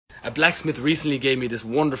A blacksmith recently gave me this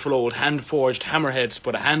wonderful old hand-forged hammerhead to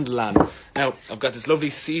put a handle on. Now, I've got this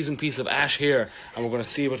lovely seasoned piece of ash here, and we're going to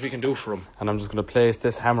see what we can do for him. And I'm just going to place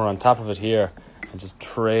this hammer on top of it here, and just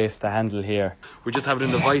trace the handle here. We just have it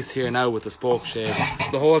in the vise here now with the spoke shape.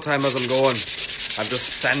 The whole time as I'm going, I'm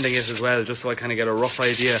just sanding it as well, just so I kind of get a rough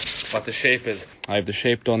idea what the shape is. I have the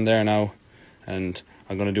shape done there now, and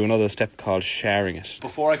I'm going to do another step called sharing it.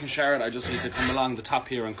 Before I can share it, I just need to come along the top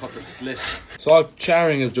here and cut the slit. So all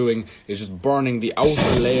sharing is doing is just burning the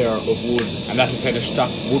outer layer of wood, and that will kind of stop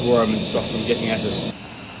woodworm and stuff from getting at it.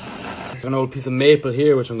 I have an old piece of maple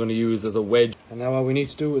here which I'm going to use as a wedge. And now what we need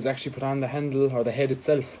to do is actually put on the handle, or the head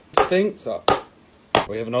itself. This thing, so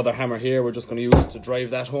we have another hammer here we're just going to use to drive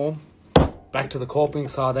that home. Back to the coping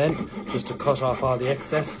saw then, just to cut off all the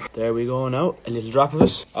excess. There we go now, a little drop of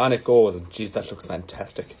it. On it goes, and geez, that looks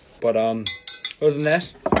fantastic. But other than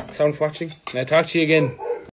that, thanks for watching, and I'll talk to you again.